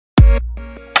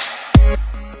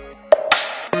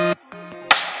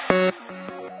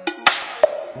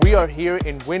We are here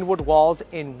in Wynwood Walls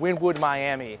in Wynwood,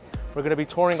 Miami. We're going to be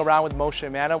touring around with Moishe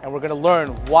Mana, and we're going to learn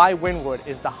why Wynwood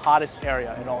is the hottest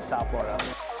area in all South Florida.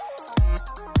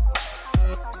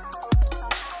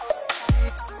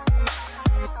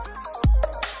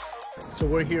 So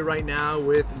we're here right now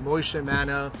with Moishe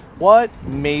Mana. What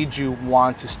made you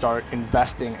want to start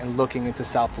investing and looking into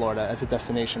South Florida as a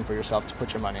destination for yourself to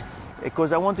put your money?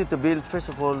 Because I wanted to build, first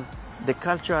of all, the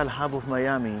cultural hub of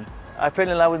Miami. I fell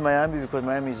in love with Miami because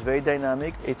Miami is very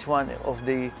dynamic. It's one of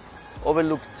the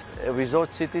overlooked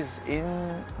resort cities in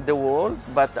the world,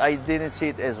 but I didn't see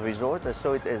it as a resort. I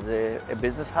saw it as a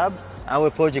business hub. Our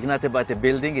project is not about the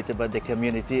building, it's about the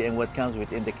community and what comes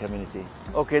within the community.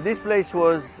 Okay, this place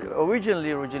was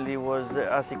originally was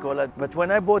artsy, but when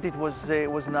I bought it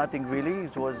was nothing really.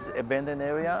 It was abandoned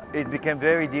area. It became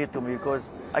very dear to me because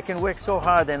I can work so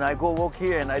hard and I go walk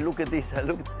here and I look at this.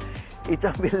 It's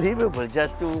unbelievable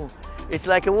just to. It's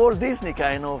like a Walt Disney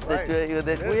kind of that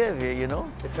we have here, you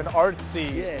know? It's an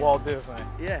artsy Walt Disney.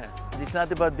 Yeah. It's not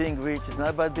about being rich, it's not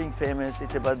about being famous,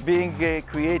 it's about being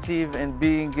creative and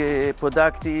being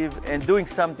productive and doing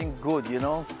something good, you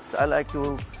know? I like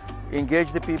to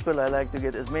engage the people, I like to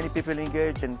get as many people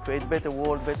engaged and create better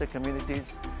world, better communities,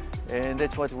 and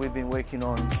that's what we've been working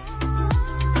on.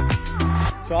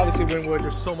 So obviously Wynwood,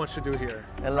 there's so much to do here.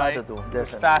 A lot to do, definitely.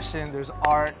 There's fashion, there's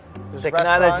art, there's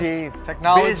technology,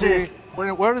 technology.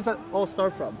 Where does that all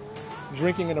start from?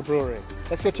 Drinking in a brewery.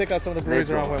 Let's go check out some of the breweries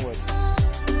around Wynwood.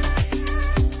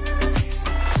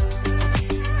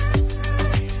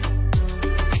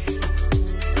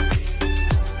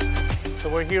 So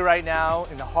we're here right now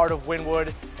in the heart of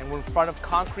Wynwood, and we're in front of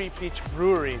Concrete Beach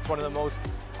Brewery. It's one of the most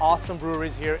awesome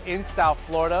breweries here in South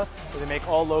Florida. They make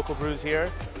all local brews here,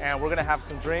 and we're gonna have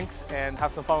some drinks and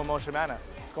have some fun with Moishe Mana.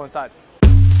 Let's go inside.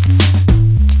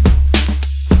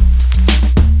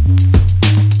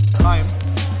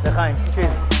 Cheers.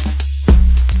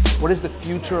 What is the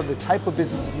future of the type of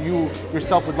business you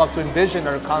yourself would love to envision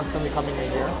that are constantly coming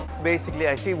in here? Basically,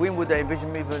 I see Wynwood, I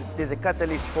envision there's a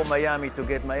catalyst for Miami to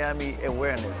get Miami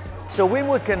awareness. So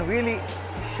Wynwood can really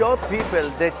show people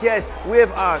that yes, we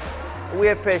have art, we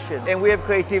have fashion, and we have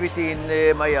creativity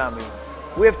in Miami.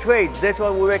 We have trades, that's why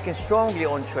we're working strongly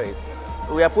on trade.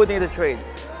 We are putting the trade.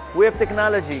 We have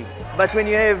technology, but when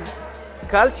you have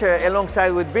culture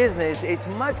alongside with business, it's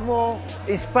much more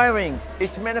inspiring.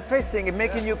 It's manifesting and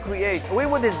making you create.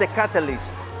 Wynwood is the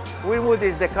catalyst. Wynwood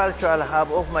is the cultural hub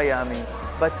of Miami,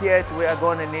 but yet we are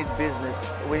going to need business.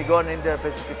 We're going to need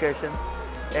diversification,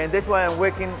 and that's why I'm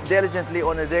working diligently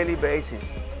on a daily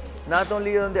basis. Not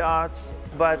only on the arts,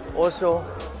 but also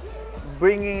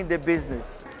bringing the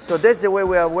business. So that's the way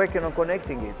we are working on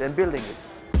connecting it and building it.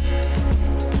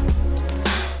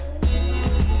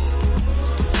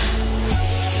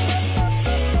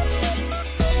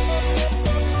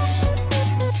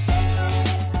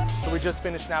 We just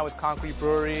finished now with Concrete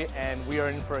Brewery, and we are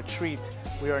in for a treat.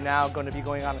 We are now going to be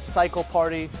going on a cycle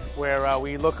party where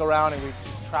we look around and we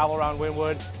travel around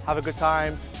Wynwood, have a good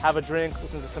time, have a drink,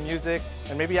 listen to some music,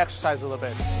 and maybe exercise a little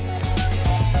bit.